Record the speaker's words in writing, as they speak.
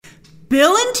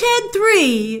Bill and Ted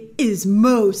 3 is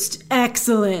most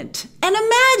excellent. And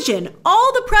imagine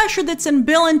all the pressure that's in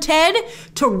Bill and Ted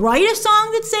to write a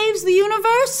song that saves the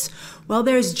universe. Well,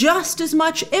 there's just as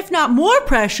much, if not more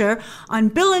pressure on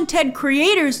Bill and Ted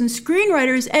creators and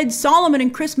screenwriters Ed Solomon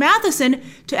and Chris Matheson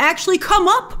to actually come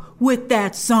up with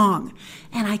that song.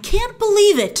 And I can't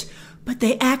believe it, but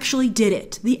they actually did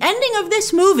it. The ending of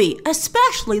this movie,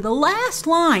 especially the last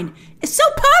line, is so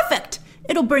perfect,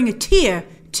 it'll bring a tear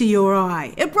to your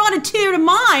eye. It brought a tear to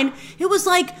mine. It was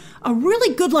like a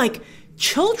really good,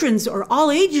 children's or all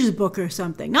ages book or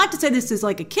something. Not to say this is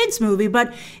like a kid's movie,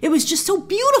 but it was just so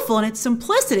beautiful in its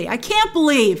simplicity. I can't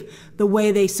believe the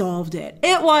way they solved it.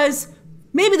 It was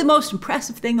maybe the most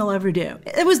impressive thing they'll ever do.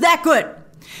 It was that good.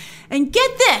 And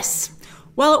get this,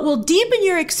 while it will deepen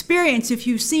your experience if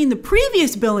you've seen the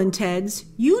previous Bill and Ted's,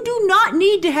 you do not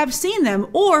need to have seen them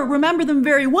or remember them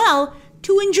very well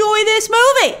to enjoy this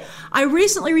movie. I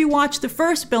recently rewatched the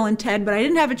first Bill and Ted, but I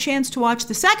didn't have a chance to watch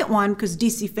the second one because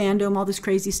DC fandom, all this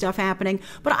crazy stuff happening,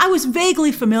 but I was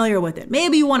vaguely familiar with it.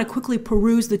 Maybe you want to quickly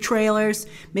peruse the trailers,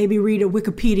 maybe read a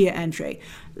Wikipedia entry.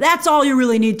 That's all you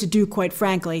really need to do, quite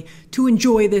frankly, to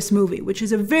enjoy this movie, which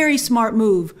is a very smart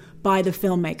move by the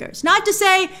filmmakers. Not to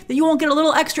say that you won't get a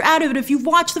little extra out of it if you've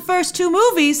watched the first two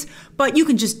movies, but you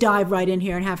can just dive right in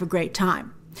here and have a great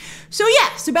time. So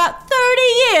yes, about 30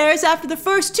 years after the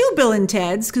first two Bill and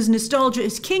Ted's, because nostalgia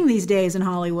is king these days in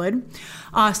Hollywood,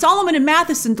 Solomon and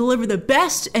Matheson deliver the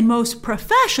best and most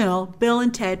professional Bill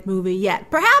and Ted movie yet.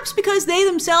 Perhaps because they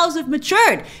themselves have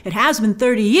matured. It has been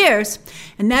 30 years,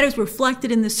 and that is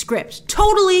reflected in the script,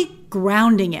 totally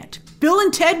grounding it. Bill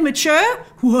and Ted mature?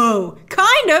 Whoa,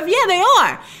 kind of, yeah, they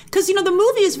are. Because, the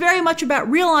movie is very much about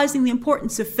realizing the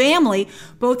importance of family,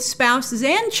 both spouses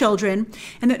and children,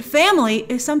 and that family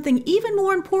is something even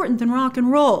more important than rock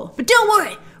and roll. But don't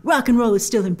worry, rock and roll is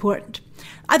still important.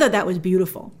 I thought that was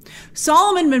beautiful.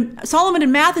 Solomon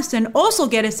and Matheson also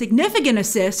get a significant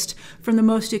assist from the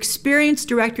most experienced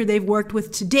director they've worked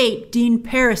with to date, Dean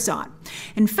Parisot.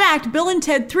 In fact, Bill and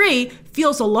Ted 3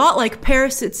 feels a lot like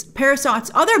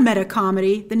Parisot's other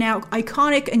meta-comedy, the now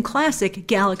iconic and classic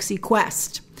Galaxy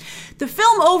Quest. The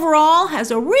film overall has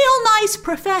a real nice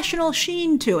professional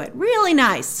sheen to it, really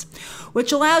nice,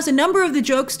 which allows a number of the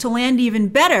jokes to land even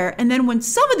better. And then when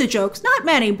some of the jokes, not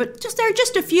many, but there are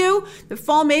just a few that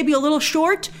fall maybe a little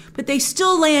short, but they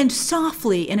still land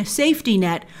softly in a safety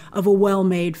net of a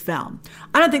well-made film.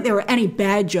 I don't think there were any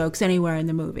bad jokes anywhere in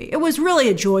the movie. It was really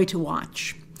a joy to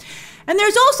watch. And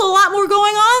there's also a lot more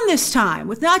going on this time,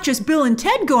 with not just Bill and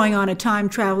Ted going on a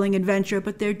time-traveling adventure,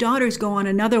 but their daughters go on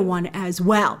another one as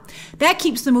well. That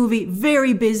keeps the movie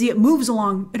very busy. It moves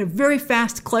along at a very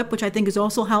fast clip, which I think is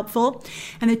also helpful.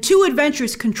 And the two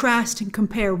adventures contrast and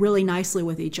compare really nicely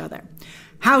with each other.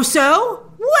 How so?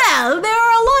 Well, there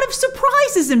are a lot of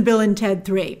surprises in Bill and Ted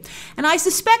 3. And I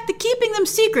suspect that keeping them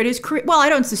secret is I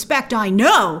don't suspect, I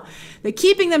know that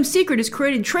keeping them secret has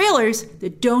created trailers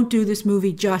that don't do this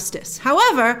movie justice.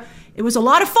 However, it was a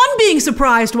lot of fun being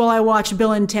surprised while I watched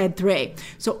Bill and Ted 3.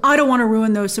 So I don't want to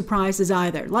ruin those surprises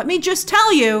either. Let me just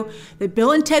tell you that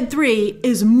Bill and Ted 3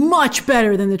 is much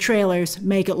better than the trailers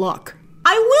make it look.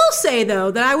 I will say,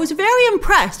 though, that I was very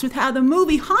impressed with how the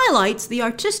movie highlights the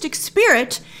artistic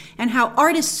spirit and how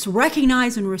artists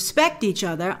recognize and respect each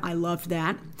other. I loved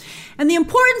that. And the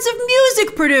importance of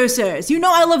music producers.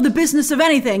 I love the business of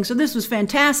anything, so this was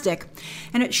fantastic.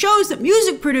 And it shows that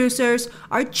music producers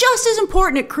are just as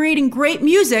important at creating great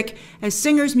music as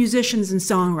singers, musicians, and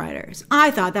songwriters. I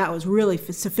thought that was really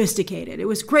sophisticated. It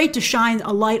was great to shine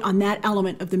a light on that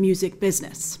element of the music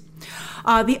business.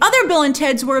 The other Bill and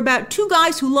Ted's were about two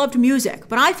guys who loved music,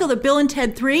 but I feel that Bill and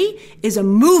Ted 3 is a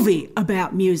movie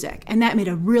about music, and that made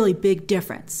a really big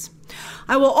difference.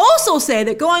 I will also say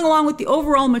that going along with the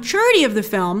overall maturity of the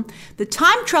film, the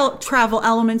time travel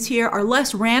elements here are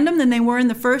less random than they were in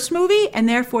the first movie, and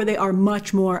therefore they are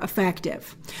much more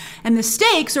effective. And the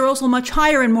stakes are also much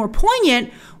higher and more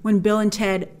poignant when Bill and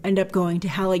Ted end up going to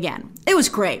hell again. It was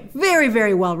great. Very,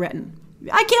 very well written.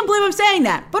 I can't believe I'm saying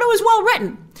that, but it was well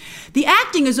written. The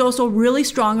acting is also really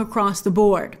strong across the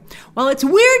board. While it's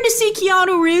weird to see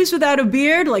Keanu Reeves without a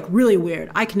beard, really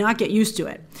weird, I cannot get used to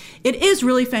it. It is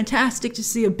really fantastic to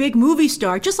see a big movie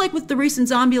star, just like with the recent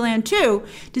Zombieland 2,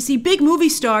 to see big movie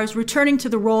stars returning to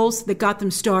the roles that got them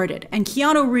started, and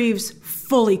Keanu Reeves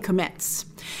fully commits.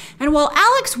 And while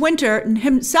Alex Winter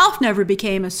himself never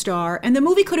became a star, and the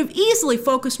movie could have easily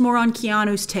focused more on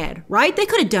Keanu's Ted, right? They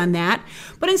could have done that.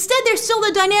 But instead, they're still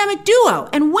the dynamic duo,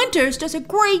 and Winters does a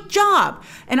great job.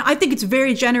 And I think it's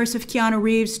very generous of Keanu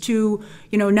Reeves to,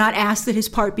 not ask that his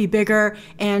part be bigger,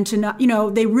 and to not,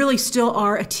 they really still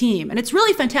are a team. And it's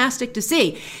really fantastic to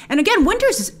see. And again,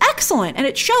 Winters is excellent, and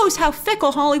it shows how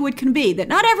fickle Hollywood can be, that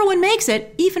not everyone makes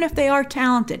it, even if they are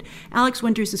talented. Alex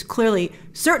Winters is clearly,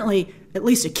 certainly, at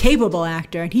least a capable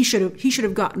actor, and he should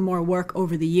have gotten more work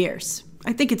over the years.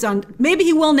 I think it's on, maybe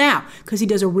he will now, because he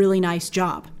does a really nice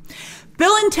job.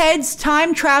 Bill and Ted's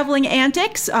time-traveling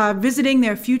antics, visiting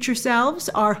their future selves,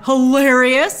 are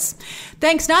hilarious.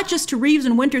 Thanks not just to Reeves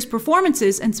and Winters'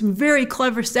 performances and some very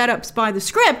clever setups by the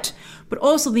script, but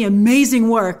also the amazing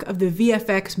work of the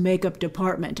VFX makeup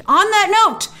department. On that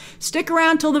note, stick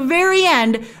around till the very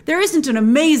end. There isn't an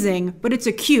amazing, but it's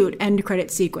a cute end credit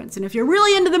sequence. And if you're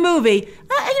really into the movie,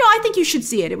 I think you should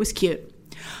see it. It was cute.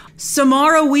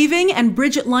 Samara Weaving and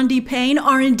Bridget Lundy Payne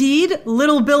are indeed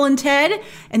Little Bill and Ted,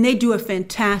 and they do a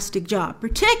fantastic job,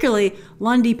 particularly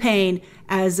Lundy Payne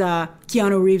as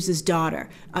Keanu Reeves' daughter.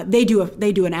 They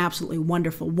do an absolutely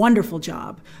wonderful, wonderful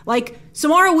job. Like,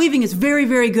 Samara Weaving is very,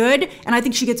 very good, and I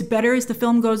think she gets better as the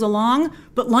film goes along,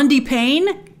 but Lundy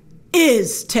Payne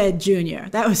is Ted Jr.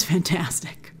 That was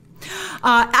fantastic.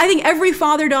 I think every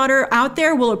father-daughter out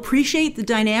there will appreciate the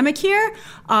dynamic here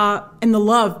and the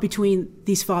love between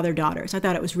these father-daughters. I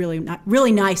thought it was really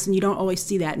nice, and you don't always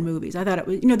see that in movies. I thought it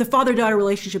was, the father-daughter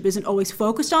relationship isn't always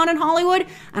focused on in Hollywood,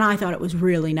 and I thought it was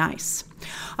really nice.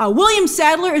 William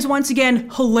Sadler is once again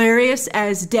hilarious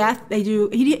as Death.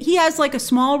 He has like a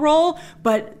small role,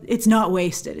 but it's not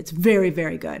wasted. It's very,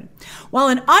 very good. While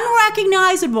an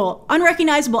unrecognizable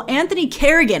Anthony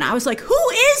Carrigan, I was like, who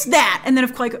is that? And then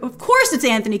of course it's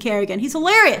Anthony Carrigan. He's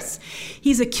hilarious.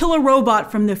 He's a killer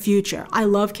robot from the future. I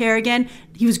love Carrigan.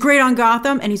 He was great on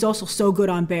Gotham, and he's also so good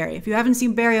on Barry. If you haven't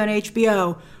seen Barry on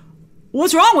HBO,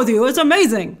 what's wrong with you? It's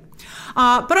amazing.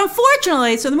 But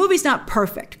unfortunately, so the movie's not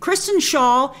perfect. Kristen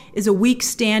Schaal is a weak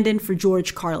stand-in for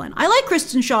George Carlin. I like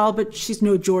Kristen Schaal, but she's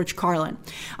no George Carlin.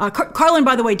 Carlin,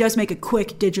 by the way, does make a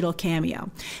quick digital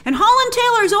cameo. And Holland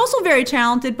Taylor is also very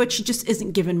talented, but she just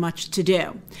isn't given much to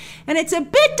do. And it's a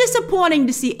bit disappointing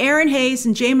to see Aaron Hayes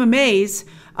and Jayma Mays,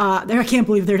 I can't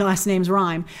believe their last names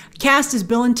rhyme, cast as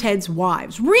Bill and Ted's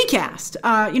wives. Recast.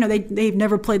 They've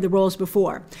never played the roles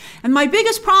before. And my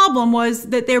biggest problem was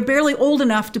that they're barely old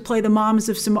enough to play the moms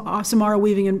of Samara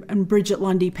Weaving and Bridget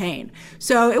Lundy Payne.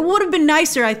 So it would have been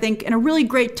nicer, I think, and a really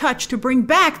great touch to bring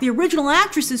back the original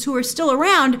actresses who are still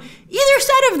around, either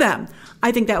set of them.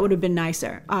 I think that would have been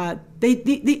nicer.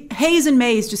 The Hayes and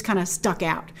Mays just kind of stuck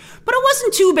out. But it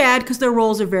wasn't too bad because their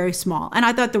roles are very small. And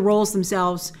I thought the roles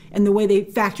themselves and the way they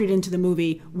factored into the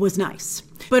movie was nice.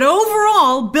 But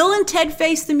overall, Bill and Ted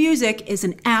Face the Music is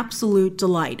an absolute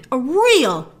delight. A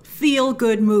real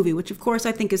feel-good movie, which of course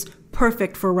I think is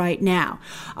perfect for right now.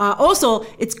 Also,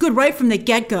 it's good right from the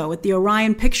get-go with the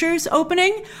Orion Pictures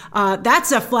opening.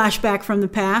 That's a flashback from the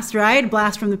past, right? A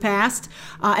blast from the past.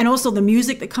 And also the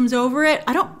music that comes over it.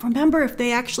 I don't remember if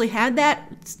they actually had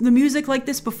the music like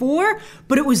this before,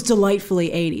 but it was delightfully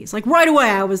 80s. Like right away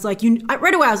I was like,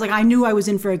 I knew I was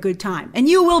in for a good time. And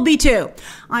you will be too.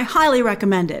 I highly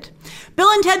recommend it. Bill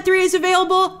and Ted 3 is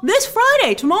available this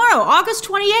Friday, tomorrow, August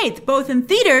 28th, both in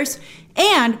theaters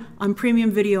and on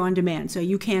premium video on demand, so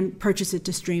you can purchase it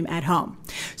to stream at home.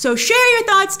 So share your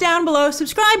thoughts down below,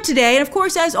 subscribe today, and of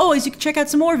course, as always, you can check out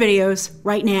some more videos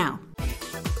right now.